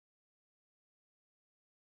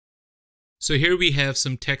So here we have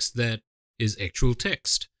some text that is actual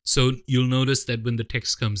text. So you'll notice that when the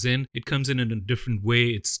text comes in, it comes in a different way,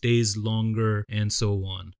 it stays longer, and so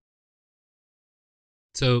on.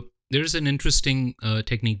 So there's an interesting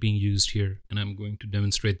technique being used here, and I'm going to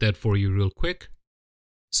demonstrate that for you real quick.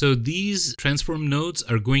 So these transform nodes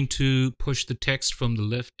are going to push the text from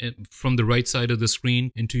the right side of the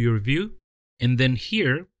screen into your view. And then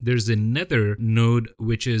here, there's another node,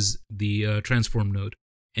 which is the transform node.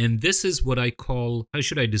 And this is what I call, how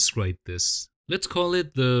should I describe this? Let's call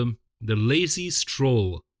it the lazy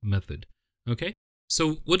stroll method, okay?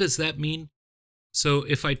 So what does that mean? So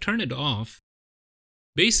if I turn it off,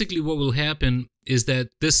 basically what will happen is that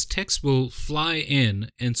this text will fly in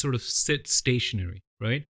and sort of sit stationary,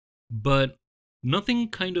 right? But nothing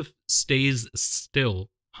kind of stays still,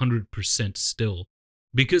 100% still,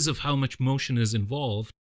 because of how much motion is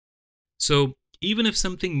involved. So even if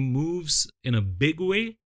something moves in a big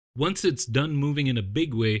way, once it's done moving in a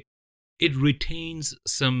big way, it retains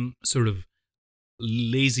some sort of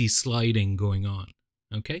lazy sliding going on,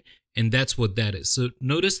 okay? And that's what that is. So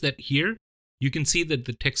notice that here, you can see that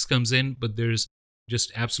the text comes in, but there's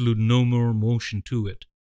just absolute no more motion to it,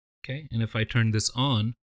 okay? And if I turn this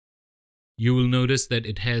on, you will notice that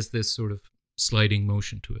it has this sort of sliding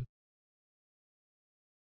motion to it.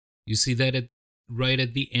 You see that right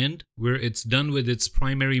at the end, where it's done with its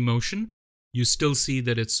primary motion, you still see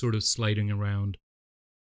that it's sort of sliding around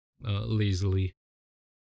lazily,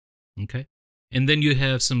 okay? And then you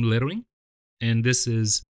have some lettering, and this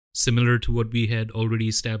is similar to what we had already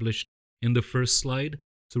established in the first slide.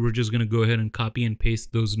 So we're just going to go ahead and copy and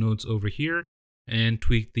paste those nodes over here and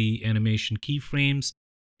tweak the animation keyframes.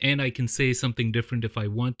 And I can say something different if I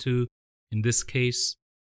want to in this case,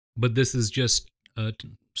 but this is just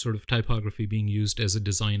sort of typography being used as a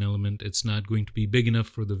design element. It's not going to be big enough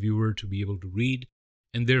for the viewer to be able to read,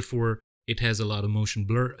 and therefore it has a lot of motion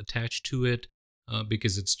blur attached to it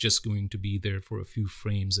because it's just going to be there for a few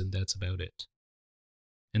frames, and that's about it.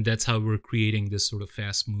 And that's how we're creating this sort of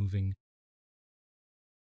fast-moving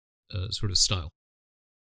sort of style.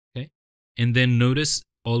 Okay, and then notice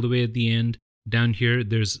all the way at the end down here,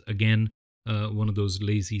 there's again one of those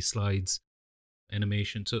lazy slides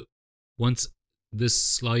animation. So once this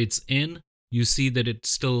slides in, you see that it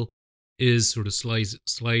still is sort of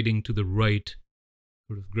sliding to the right,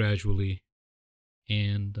 sort of gradually.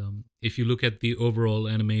 And if you look at the overall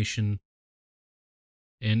animation,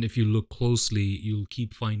 and if you look closely, you'll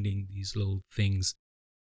keep finding these little things.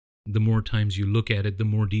 The more times you look at it, the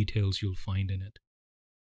more details you'll find in it.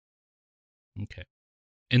 Okay.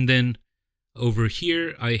 And then over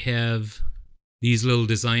here, I have these little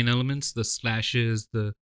design elements, the slashes,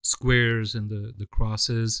 the squares, and the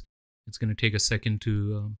crosses. It's going to take a second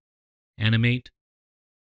to animate.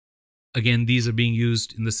 Again, these are being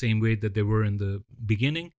used in the same way that they were in the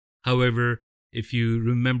beginning. However, if you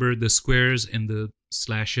remember, the squares and the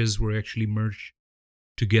slashes were actually merged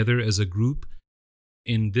together as a group.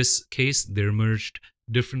 In this case, they're merged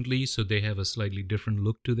differently, so they have a slightly different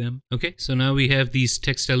look to them. Okay, so now we have these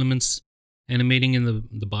text elements animating in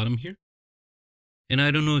the bottom here. And I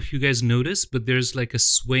don't know if you guys notice, but there's like a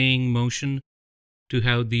swaying motion to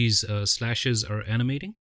how these slashes are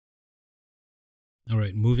animating. All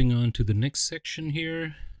right, moving on to the next section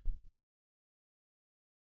here.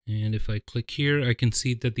 And if I click here, I can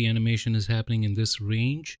see that the animation is happening in this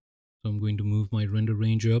range. So I'm going to move my render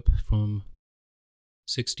range up from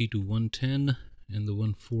 60 to 110, and the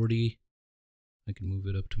 140, I can move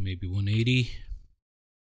it up to maybe 180.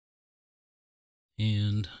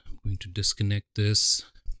 And I'm going to disconnect this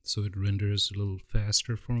so it renders a little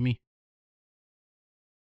faster for me.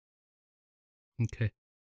 Okay.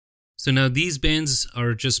 So now these bands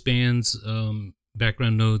are just bands,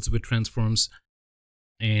 background nodes with transforms,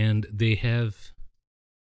 and they have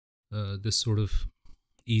this sort of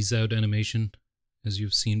ease out animation as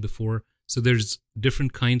you've seen before. So there's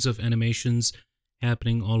different kinds of animations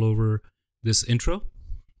happening all over this intro.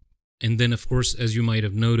 And then, of course, as you might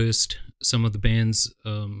have noticed, some of the bands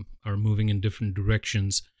are moving in different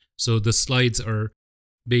directions. So the slides are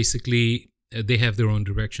basically, they have their own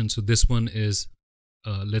direction. So this one is,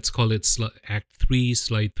 let's call it Act 3,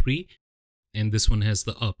 Slide 3. And this one has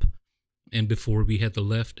the up. And before we had the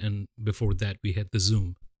left, and before that we had the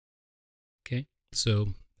zoom. Okay,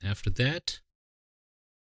 so after that,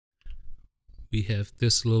 we have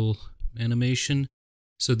this little animation.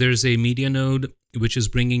 So there's a media node which is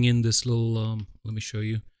bringing in this little, let me show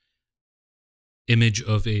you, image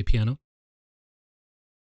of a piano.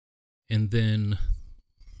 And then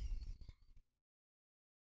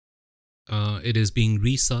it is being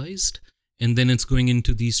resized. And then it's going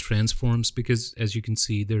into these transforms because, as you can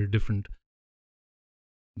see, there are different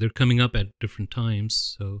they're coming up at different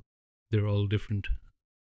times, so they're all different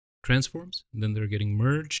transforms. And then they're getting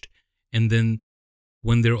merged, and then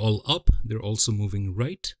when they're all up, they're also moving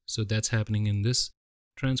right. So that's happening in this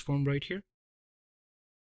transform right here.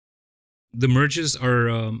 The merges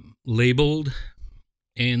are labeled,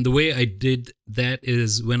 and the way I did that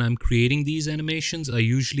is when I'm creating these animations, I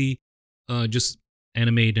usually just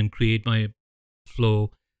animate and create my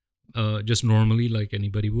flow just normally like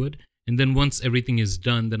anybody would. And then once everything is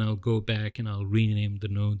done, then I'll go back and I'll rename the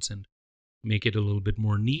nodes and make it a little bit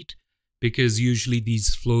more neat, because usually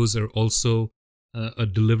these flows are also a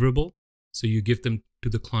deliverable. So you give them to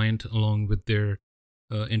the client along with their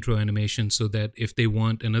intro animation, so that if they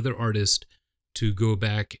want another artist to go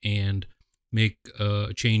back and make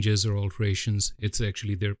changes or alterations, it's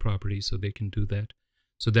actually their property, so they can do that.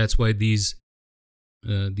 So that's why these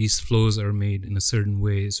flows are made in a certain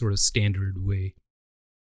way, sort of standard way.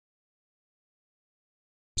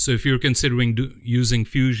 So if you're considering using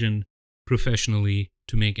Fusion professionally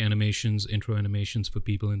to make animations, intro animations for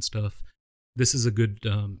people and stuff, this is a good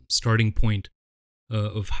starting point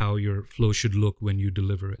of how your flow should look when you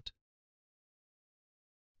deliver it.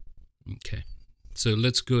 Okay, so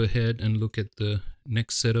let's go ahead and look at the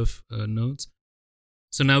next set of nodes.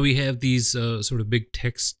 So now we have these sort of big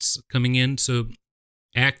texts coming in. So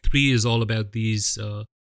Act 3 is all about these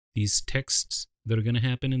texts that are going to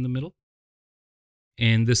happen in the middle.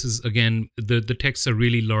 And this is, again, the texts are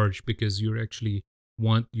really large because you actually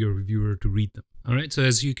want your viewer to read them. All right, so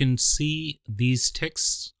as you can see, these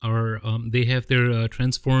texts are, they have their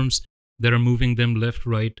transforms that are moving them left,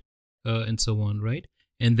 right, and so on, right?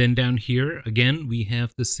 And then down here, again, we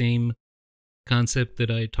have the same concept that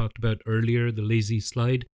I talked about earlier, the lazy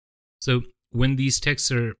slide. So when these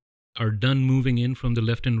texts are done moving in from the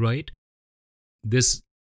left and right, this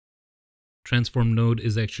transform node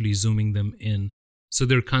is actually zooming them in. So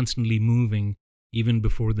they're constantly moving even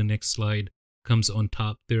before the next slide comes on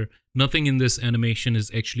top. Nothing in this animation is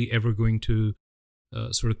actually ever going to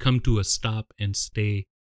sort of come to a stop and stay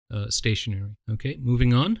stationary. Okay,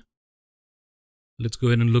 moving on. Let's go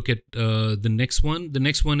ahead and look at the next one. The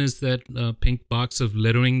next one is that pink box of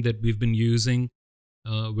lettering that we've been using,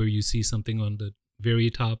 where you see something on the very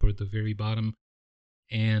top or the very bottom.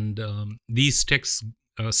 And these texts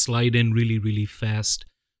slide in really, really fast.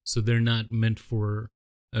 So they're not meant for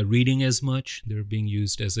reading as much. They're being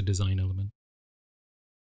used as a design element.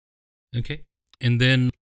 Okay, and then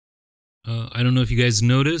I don't know if you guys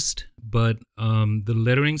noticed, but the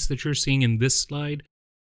letterings that you're seeing in this slide,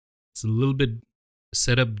 it's a little bit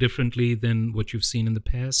set up differently than what you've seen in the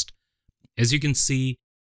past. As you can see,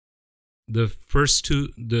 the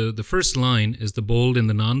first line is the bold and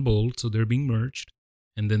the non-bold, so they're being merged,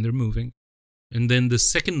 and then they're moving. And then the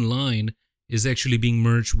second line is actually being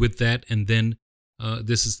merged with that, and then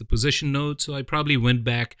this is the position node. So I probably went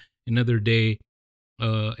back another day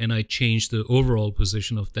and I changed the overall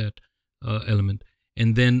position of that element.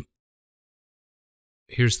 And then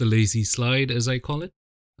here's the lazy slide, as I call it,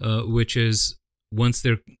 which is once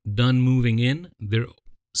they're done moving in, they're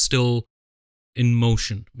still in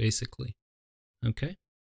motion, basically. Okay,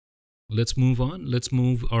 let's move on. Let's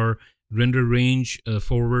move our render range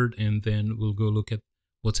forward, and then we'll go look at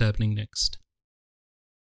what's happening next.